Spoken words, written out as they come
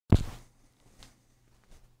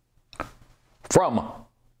From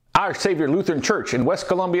Our Savior Lutheran Church in West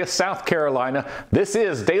Columbia, South Carolina, this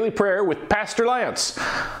is Daily Prayer with Pastor Lance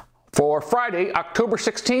for Friday, October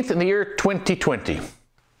 16th in the year 2020.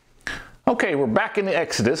 Okay, we're back in the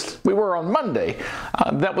Exodus. We were on Monday.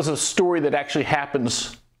 That was a story that actually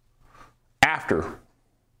happens after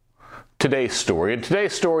today's story. And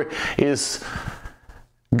today's story is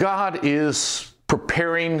God is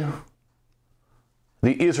preparing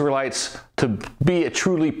the Israelites to be a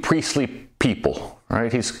truly priestly people,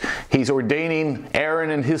 right? He's ordaining Aaron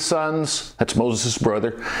and his sons, that's Moses'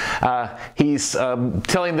 brother. He's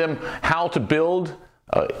telling them how to build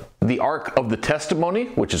the Ark of the Testimony,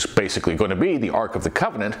 which is basically going to be the Ark of the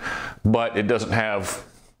Covenant, but it doesn't have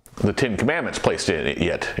the Ten Commandments placed in it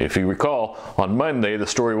yet. If you recall, on Monday, the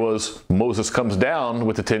story was Moses comes down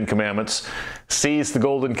with the Ten Commandments, sees the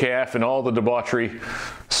golden calf and all the debauchery,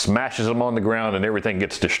 smashes them on the ground, and everything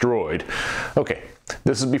gets destroyed. Okay,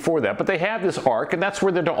 this is before that, but they have this ark, and that's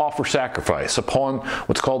where they're to offer sacrifice upon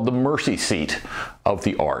what's called the mercy seat of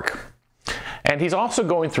the ark. And he's also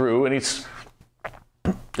going through, and he's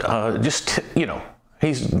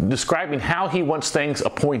he's describing how he wants things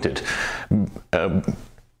appointed.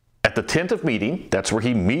 At the tent of meeting, that's where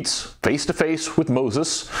he meets face to face with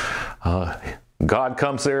Moses. God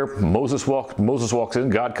comes there, Moses walks in,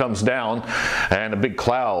 God comes down, and a big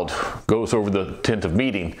cloud goes over the tent of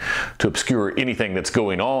meeting to obscure anything that's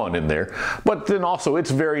going on in there. But then also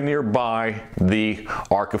it's very nearby the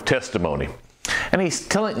Ark of Testimony. And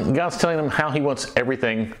God's telling them how he wants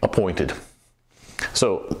everything appointed.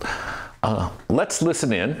 So let's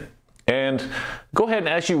listen in. And go ahead and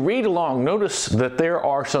as you read along, notice that there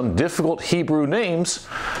are some difficult Hebrew names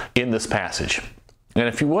in this passage. And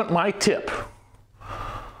if you want my tip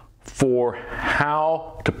for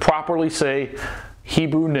how to properly say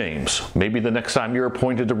Hebrew names, maybe the next time you're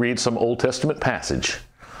appointed to read some Old Testament passage,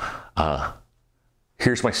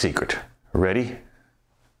 here's my secret. Ready?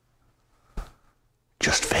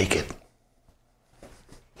 Just fake it.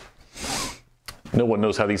 No one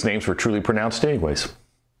knows how these names were truly pronounced anyways.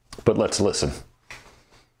 But let's listen.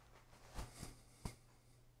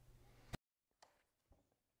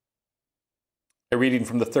 A reading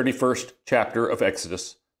from the 31st chapter of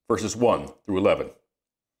Exodus, verses 1 through 11.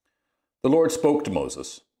 The Lord spoke to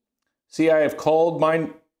Moses, "See, I have called my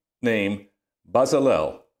name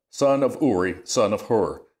Bezalel, son of Uri, son of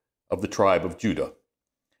Hur, of the tribe of Judah.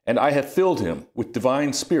 And I have filled him with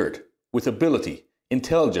divine spirit, with ability,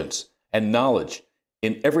 intelligence, and knowledge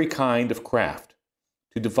in every kind of craft,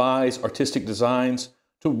 to devise artistic designs,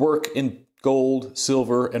 to work in gold,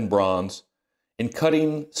 silver, and bronze, in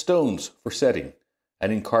cutting stones for setting,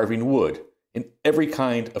 and in carving wood, in every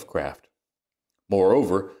kind of craft.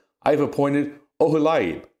 Moreover, I have appointed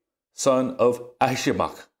Oholiab, son of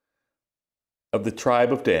Ahisamach, of the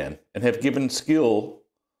tribe of Dan, and have given skill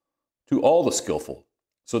to all the skillful,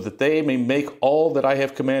 so that they may make all that I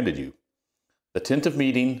have commanded you, the tent of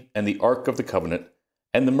meeting, and the ark of the covenant,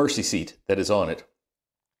 and the mercy seat that is on it,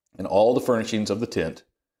 and all the furnishings of the tent,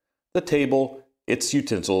 the table, its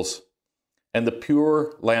utensils, and the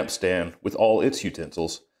pure lampstand with all its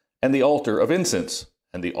utensils, and the altar of incense,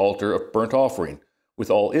 and the altar of burnt offering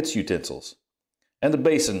with all its utensils, and the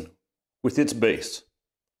basin with its base,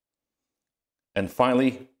 and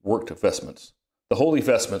finely worked vestments, the holy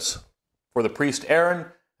vestments for the priest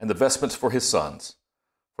Aaron, and the vestments for his sons,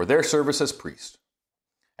 for their service as priest,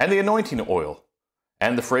 and the anointing oil,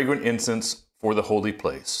 and the fragrant incense for the holy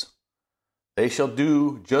place. They shall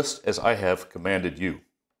do just as I have commanded you."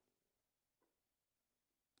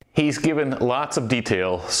 He's given lots of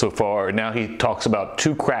detail so far, and now he talks about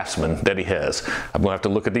two craftsmen that he has. I'm going to have to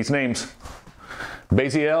look at these names.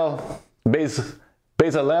 Bezalel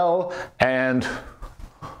and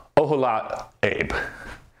Oholiab.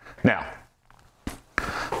 Now,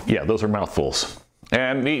 yeah, those are mouthfuls.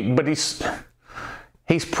 But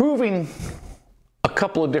he's proving a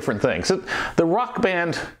couple of different things. The rock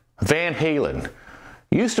band Van Halen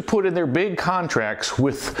used to put in their big contracts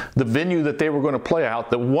with the venue that they were going to play out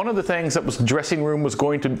that one of the things that the dressing room was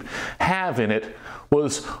going to have in it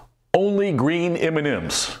was only green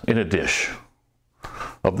M&Ms in a dish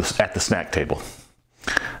at the snack table.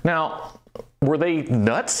 Now, were they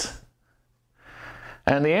nuts?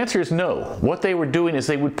 And the answer is no. What they were doing is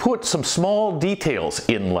they would put some small details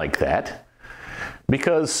in like that,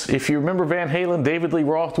 because if you remember Van Halen, David Lee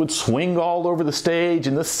Roth would swing all over the stage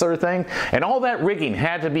and this sort of thing. And all that rigging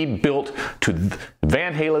had to be built to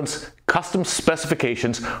Van Halen's custom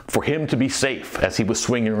specifications for him to be safe as he was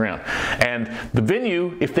swinging around. And the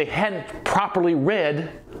venue, if they hadn't properly read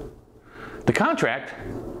the contract,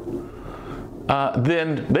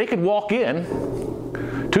 then they could walk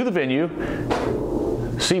in to the venue,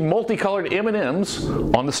 see multicolored M&Ms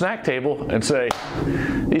on the snack table, and say,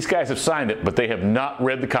 these guys have signed it, but they have not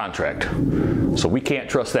read the contract. So we can't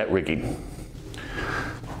trust that rigging.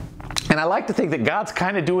 And I like to think that God's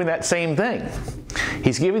kind of doing that same thing.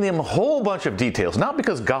 He's giving them a whole bunch of details, not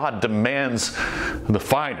because God demands the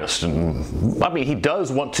finest. And, I mean, he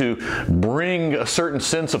does want to bring a certain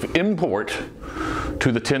sense of import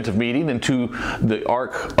to the tent of meeting and to the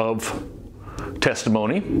ark of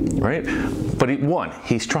testimony, right? But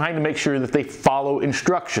he's trying to make sure that they follow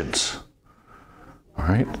instructions, all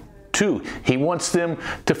right? 2, he wants them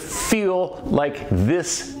to feel like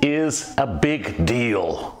this is a big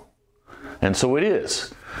deal. And so it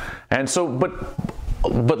is. And so,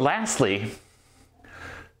 but lastly,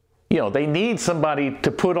 they need somebody to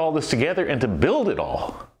put all this together and to build it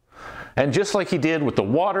all. And just like he did with the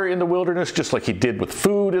water in the wilderness, just like he did with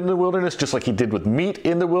food in the wilderness, just like he did with meat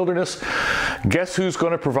in the wilderness, guess who's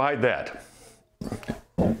going to provide that?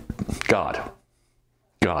 God.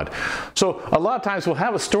 God. So a lot of times we'll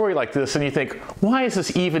have a story like this and you think, why is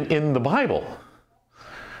this even in the Bible?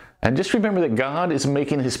 And just remember that God is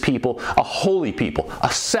making his people a holy people,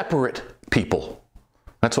 a separate people.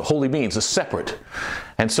 That's what holy means, a separate.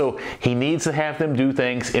 And so he needs to have them do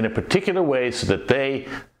things in a particular way so that they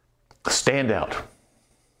stand out.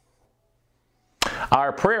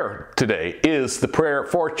 Our prayer today is the prayer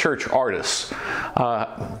for church artists.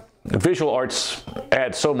 Visual arts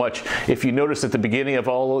add so much. If you notice at the beginning of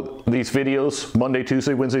all of these videos, Monday,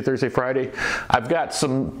 Tuesday, Wednesday, Thursday, Friday, I've got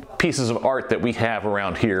some pieces of art that we have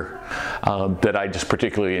around here that I just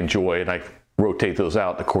particularly enjoy, and I rotate those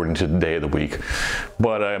out according to the day of the week.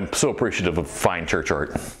 But I'm so appreciative of fine church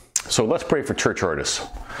art. So let's pray for church artists.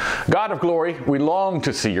 God of glory, we long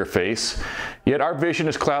to see your face, yet our vision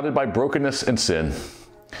is clouded by brokenness and sin.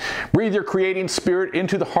 Breathe your creating spirit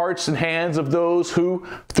into the hearts and hands of those who,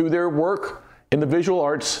 through their work in the visual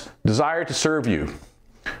arts, desire to serve you.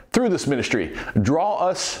 Through this ministry, draw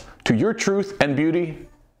us to your truth and beauty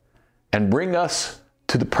and bring us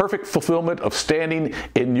to the perfect fulfillment of standing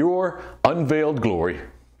in your unveiled glory.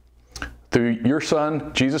 Through your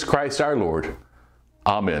Son, Jesus Christ our Lord.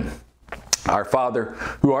 Amen. Our Father,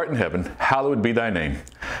 who art in heaven, hallowed be thy name.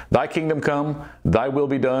 Thy kingdom come, thy will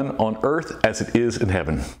be done on earth as it is in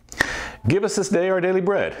heaven. Give us this day our daily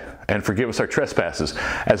bread, and forgive us our trespasses,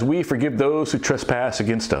 as we forgive those who trespass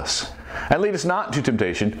against us. And lead us not into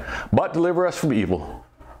temptation, but deliver us from evil.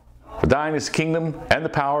 For thine is the kingdom, and the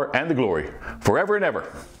power, and the glory, forever and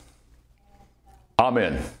ever.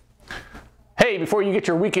 Amen. Hey, before you get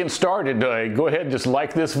your weekend started, go ahead and just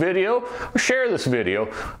like this video, or share this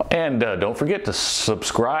video, and don't forget to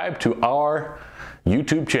subscribe to our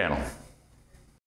YouTube channel.